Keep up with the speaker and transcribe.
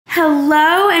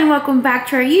Hello and welcome back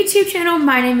to our YouTube channel.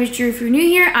 My name is Drew. If you're new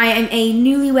here, I am a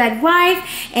newlywed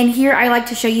wife, and here I like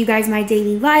to show you guys my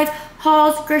daily life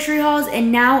hauls, grocery hauls,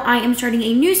 and now I am starting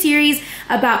a new series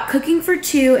about cooking for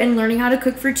two and learning how to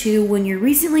cook for two when you're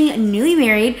recently newly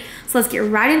married. So let's get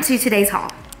right into today's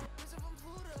haul.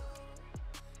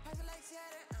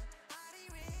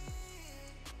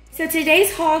 So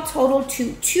today's haul totaled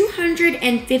to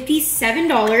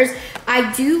 $257.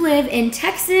 I do live in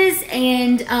Texas,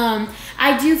 and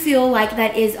I do feel like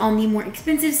that is on the more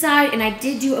expensive side, and I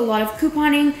did do a lot of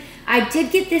couponing. I did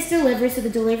get this delivered, so the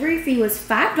delivery fee was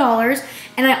 $5,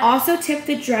 and I also tipped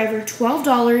the driver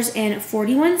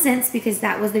 $12.41 because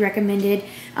that was the recommended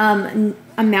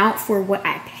amount for what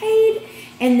I paid,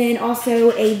 and then also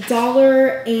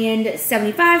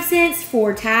 $1.75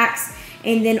 for tax.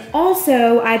 And then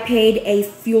also I paid a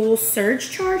fuel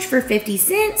surge charge for 50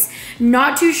 cents.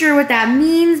 Not too sure what that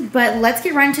means, but let's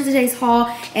get right into today's haul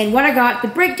and what I got, the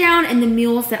breakdown, and the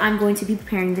meals that I'm going to be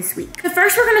preparing this week. So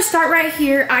first we're gonna start right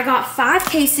here. I got 5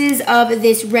 cases of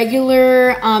this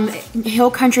regular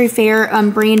Hill Country Fair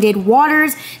branded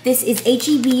waters. This is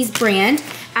HEB's brand.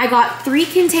 I got 3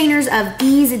 containers of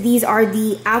these. These are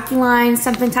the alkaline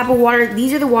something type of water.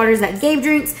 These are the waters that Gabe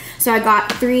drinks. So I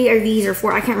got 3 of these or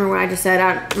 4. I can't remember what I just said.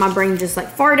 My brain just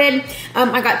like farted.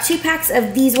 I got 2 packs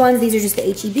of these ones. These are just the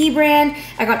HEB brand.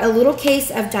 I got a little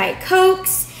case of Diet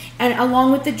Cokes. And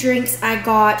along with the drinks, I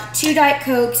got 2 Diet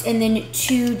Cokes and then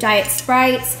 2 Diet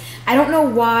Sprites. I don't know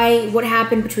what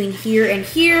happened between here and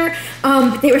here.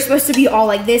 But they were supposed to be all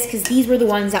like this because these were the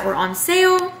ones that were on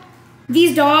sale.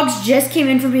 These dogs just came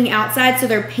in from being outside, so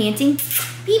they're panting.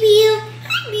 BB,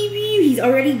 hi BB. He's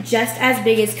already just as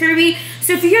big as Kirby.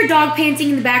 So if you hear a dog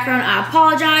panting in the background, I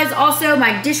apologize. Also,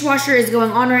 my dishwasher is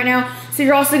going on right now, so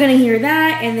you're also gonna hear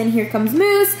that. And then here comes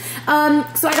Moose.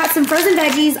 So I got some frozen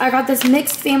veggies. I got this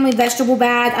mixed family vegetable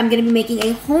bag. I'm gonna be making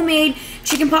a homemade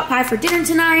chicken pot pie for dinner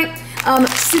tonight.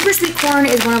 Super sweet corn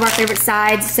is one of our favorite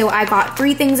sides, so I got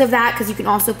 3 things of that because you can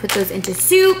also put those into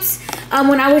soups.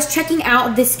 When I was checking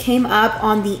out, this came up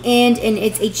on the end, and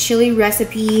it's a chili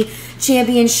recipe,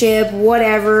 championship,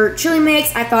 whatever, chili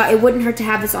mix. I thought it wouldn't hurt to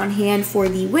have this on hand for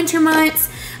the winter months.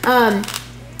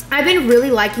 I've been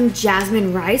really liking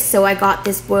jasmine rice, so I got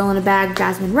this boil in a bag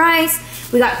jasmine rice.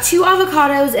 We got 2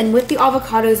 avocados, and with the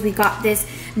avocados, we got this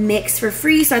mix for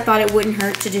free, so I thought it wouldn't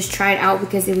hurt to just try it out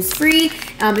because it was free.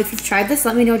 If you've tried this,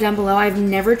 let me know down below. I've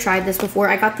never tried this before.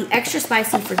 I got the extra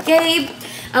spicy for Gabe.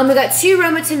 We got 2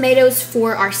 Roma tomatoes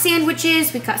for our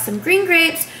sandwiches. We got some green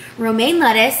grapes, romaine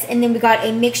lettuce, and then we got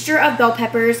a mixture of bell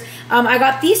peppers. I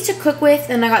got these to cook with,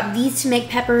 and I got these to make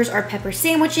peppers or pepper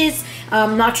sandwiches.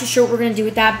 Not too sure what we're gonna do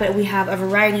with that, but we have a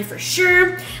variety for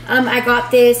sure. I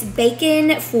got this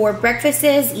bacon for breakfasts,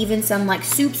 even some like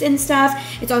soups and stuff.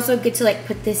 It's also good to like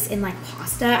put this in like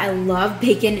pasta. I love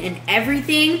bacon and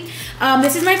everything.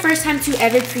 This is my first time to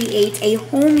ever create a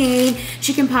homemade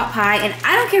chicken pot pie, and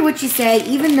I don't care what you say,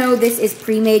 even though this is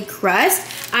pre-made crust,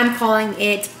 I'm calling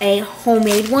it a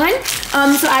homemade one.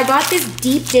 So I got this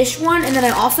deep dish one, and then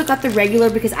I also got the regular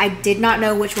because I did not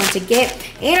know which one to get.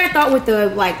 And I thought with the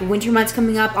like winter months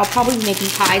coming up, I'll probably be making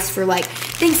pies for like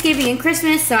Thanksgiving and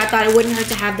Christmas. So I thought it wouldn't hurt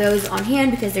to have those on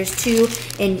hand because there's 2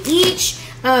 in each.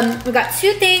 We got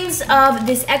 2 things of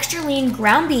this extra lean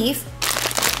ground beef.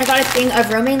 I got a thing of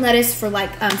romaine lettuce for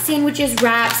like sandwiches,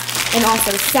 wraps, and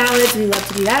also salads. We love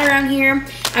to do that around here.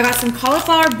 I got some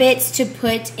cauliflower bits to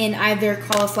put in either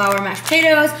cauliflower mashed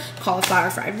potatoes, cauliflower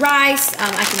fried rice.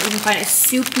 I can even find a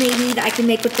soup maybe that I can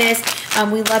make with this.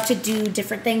 We love to do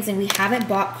different things, and we haven't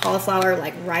bought cauliflower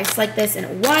like rice like this in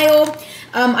a while.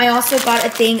 I also got a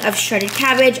thing of shredded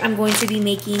cabbage. I'm going to be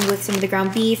making with some of the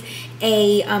ground beef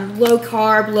a low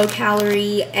carb, low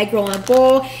calorie egg roll in a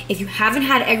bowl. If you haven't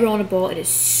had egg roll in a bowl, it is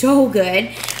so good.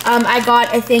 I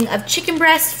got a thing of chicken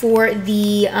breast for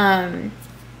the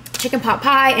chicken pot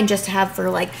pie and just to have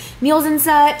for like meals and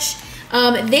such.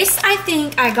 This I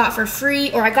think I got for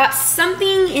free, or I got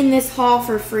something in this haul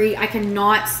for free. I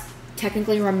cannot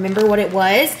technically remember what it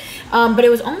was, but it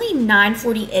was only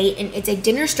 $9.48, and it's a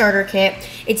dinner starter kit.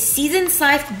 It's seasoned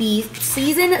sliced beef,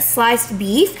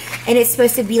 and it's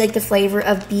supposed to be like the flavor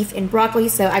of beef and broccoli.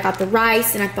 So I got the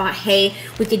rice, and I thought, hey,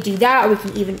 we could do that, or we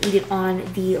can even eat it on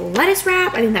the lettuce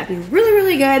wrap. I think that'd be really,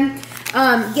 really good.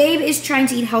 Gabe is trying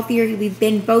to eat healthier. We've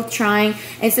been both trying,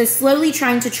 and so slowly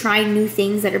trying to try new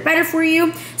things that are better for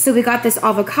you. So we got this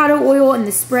avocado oil in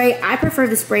the spray. I prefer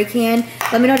the spray can.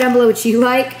 Let me know down below what you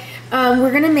like.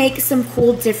 we're gonna make some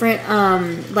cool different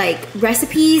like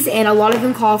recipes, and a lot of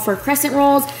them call for crescent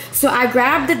rolls. So I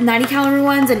grabbed the 90-calorie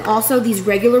ones and also these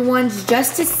regular ones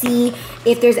just to see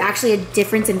if there's actually a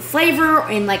difference in flavor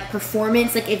and like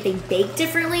performance, like if they bake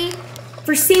differently.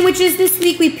 For sandwiches this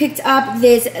week, we picked up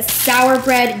this sour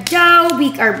bread sour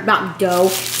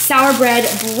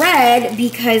bread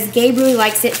because Gabe really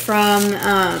likes it from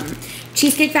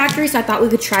Cheesecake Factory, so I thought we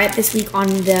could try it this week on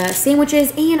the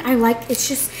sandwiches. And I like, it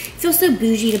feels so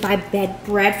bougie to buy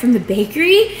bread from the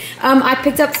bakery. I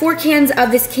picked up 4 cans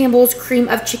of this Campbell's cream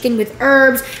of chicken with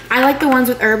herbs. I like the ones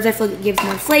with herbs. I feel like it gives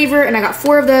more flavor, and I got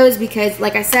 4 of those because,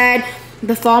 like I said,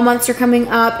 the fall months are coming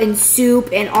up, and soup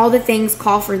and all the things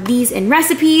call for these in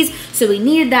recipes, so we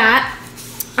needed that.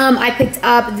 I picked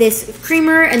up this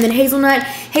creamer and then hazelnut.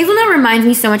 Hazelnut reminds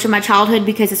me so much of my childhood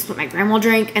because it's what my grandma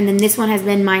drank, and then this one has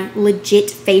been my legit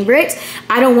favorite.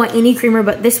 I don't want any creamer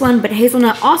but this one, but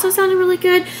hazelnut also sounded really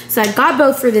good, so I got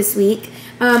both for this week.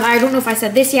 I don't know if I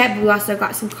said this yet, but we also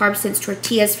got some Carb Sense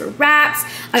tortillas for wraps.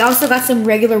 I also got some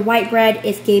regular white bread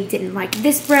if Gabe didn't like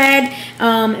this bread.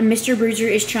 And Mr. Bruiser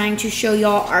is trying to show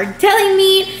y'all our deli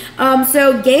meat.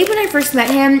 So Gabe, when I first met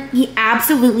him, he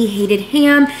absolutely hated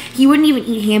ham. He wouldn't even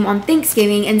eat ham on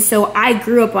Thanksgiving, and so I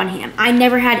grew up on ham. I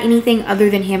never had anything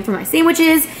other than ham for my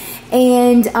sandwiches.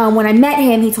 And when I met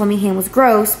him, he told me ham was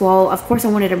gross. Well, of course I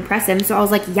wanted to impress him. So I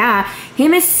was like, yeah,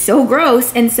 ham is so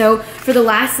gross. And so for the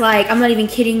last, like, I'm not even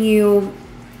kidding you,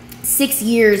 6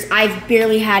 years, I've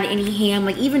barely had any ham,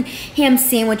 like even ham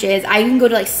sandwiches. I even go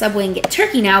to like Subway and get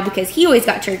turkey now because he always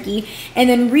got turkey. And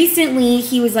then recently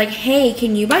he was like, hey,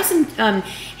 can you buy some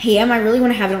ham? I really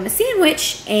want to have it on a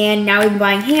sandwich. And now we've been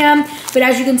buying ham. But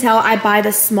as you can tell, I buy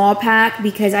the small pack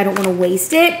because I don't want to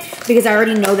waste it, because I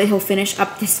already know that he'll finish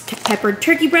up this peppered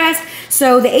turkey breast.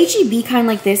 So the HEB kind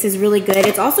like this is really good.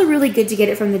 It's also really good to get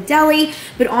it from the deli.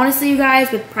 But honestly, you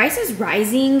guys, with prices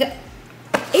rising,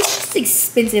 it's just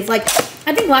expensive. Like,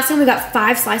 I think last time we got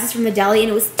 5 slices from the deli and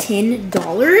it was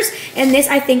 $10. And this,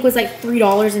 I think, was like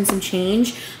 $3 and some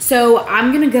change. So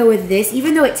I'm gonna go with this.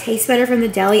 Even though it tastes better from the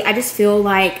deli, I just feel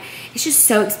like it's just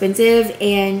so expensive,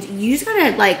 and you just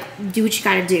gotta like do what you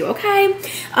gotta do, okay?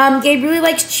 Gabe really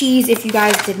likes cheese, if you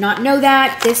guys did not know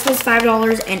that. This was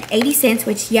 $5.80,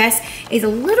 which yes, is a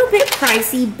little bit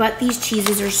pricey, but these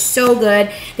cheeses are so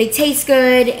good. They taste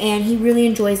good, and he really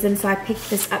enjoys them, so I picked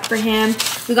this up for him.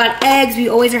 We got eggs. We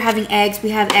always are having eggs.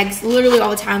 We have eggs literally all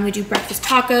the time. We do breakfast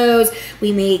tacos.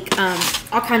 We make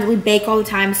all kinds of, we bake all the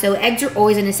time, so eggs are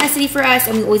always a necessity for us,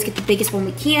 and we always get the biggest one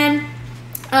we can.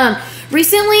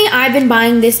 Recently, I've been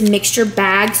buying this mixture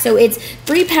bag. So it's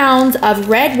 3 pounds of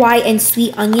red, white, and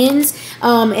sweet onions.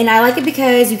 And I like it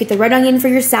because you get the red onion for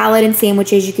your salad and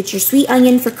sandwiches. You get your sweet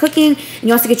onion for cooking. And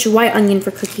you also get your white onion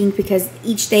for cooking because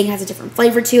each thing has a different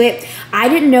flavor to it. I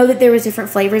didn't know that there was different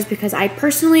flavors because I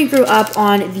personally grew up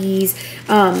on these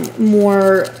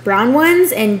more brown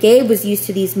ones. And Gabe was used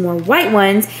to these more white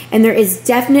ones. And there is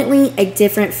definitely a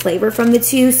different flavor from the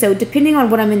two. So depending on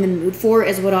what I'm in the mood for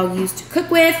is what I'll use to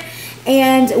cook with.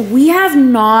 And we have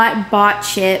not bought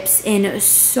chips in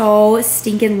so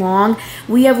stinking long.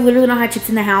 We have literally not had chips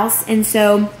in the house. And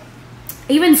so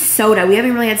even soda, we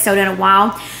haven't really had soda in a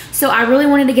while. So I really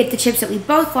wanted to get the chips that we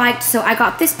both liked. So I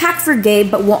got this pack for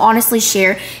Gabe, but we'll honestly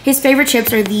share. His favorite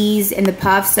chips are these and the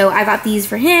puffs. So I got these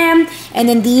for him. And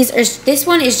then this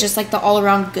one is just like the all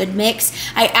around good mix.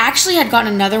 I actually had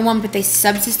gotten another one, but they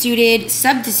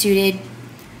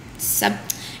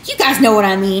you guys know what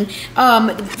I mean,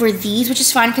 for these, which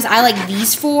is fine because I like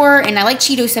these 4, and I like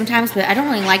Cheetos sometimes, but I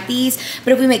don't really like these.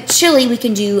 But if we make chili, we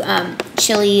can do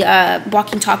chili,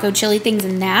 walking taco chili things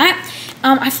in that.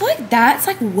 I feel like that's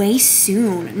like way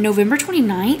soon, November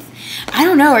 29th. I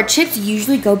don't know, our chips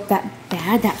usually go that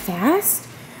bad that fast?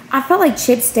 I felt like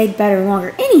chips stayed better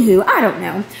longer. Anywho, I don't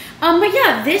know. But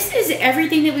yeah, this is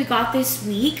everything that we got this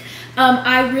week.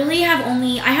 I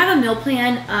have a meal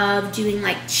plan of doing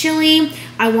like chili.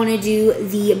 I want to do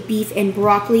the beef and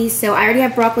broccoli. So I already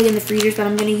have broccoli in the freezers that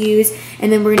I'm going to use.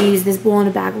 And then we're going to use this bowl in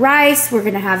a bag rice. We're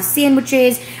going to have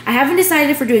sandwiches. I haven't decided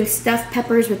if we're doing stuffed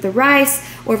peppers with the rice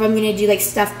or if I'm going to do like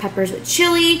stuffed peppers with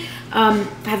chili. I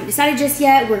haven't decided just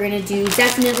yet. We're going to do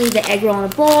definitely the egg roll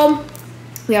in a bowl.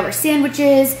 We have our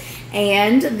sandwiches.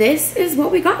 And this is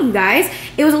what we got, you guys.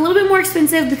 It was a little bit more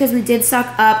expensive because we did stock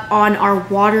up on our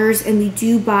waters, and we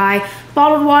do buy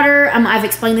bottled water. I've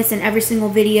explained this in every single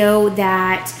video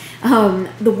that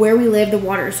where we live, the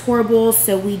water is horrible.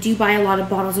 So we do buy a lot of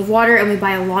bottles of water, and we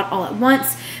buy a lot all at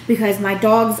once because my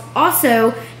dogs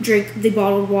also drink the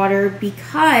bottled water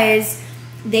because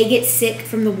they get sick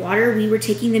from the water. We were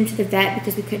taking them to the vet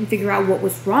because we couldn't figure out what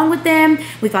was wrong with them.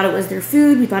 We thought it was their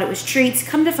food. We thought it was treats.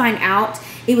 Come to find out,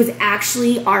 it was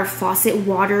actually our faucet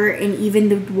water, and even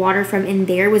the water from in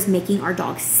there was making our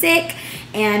dog sick,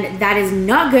 and that is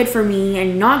not good for me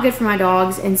and not good for my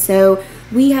dogs. And so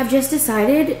we have just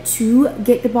decided to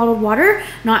get the bottled water.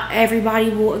 Not everybody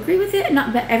will agree with it,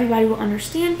 not everybody will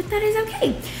understand, but that is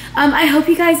okay. I hope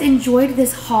you guys enjoyed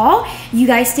this haul. You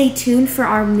guys stay tuned for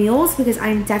our meals, because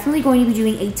I'm definitely going to be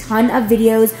doing a ton of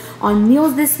videos on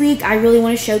meals this week. I really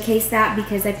want to showcase that,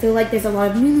 because I feel like there's a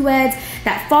lot of newlyweds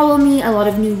that follow me, a lot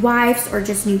of new wives or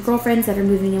just new girlfriends that are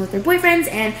moving in with their boyfriends,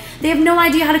 and they have no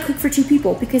idea how to cook for 2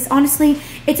 people, because honestly,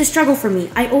 it's a struggle for me.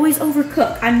 I always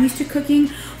overcook. I'm used to cooking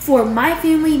for my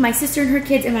family, my sister and her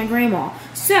kids, and my grandma.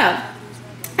 So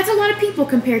that's a lot of people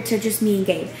compared to just me and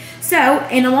Gabe. So,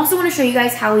 and I also want to show you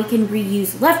guys how we can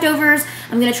reuse leftovers.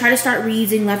 I'm going to try to start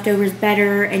reusing leftovers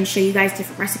better and show you guys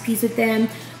different recipes with them.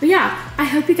 But yeah, I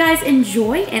hope you guys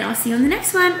enjoy, and I'll see you on the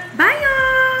next one. Bye, y'all.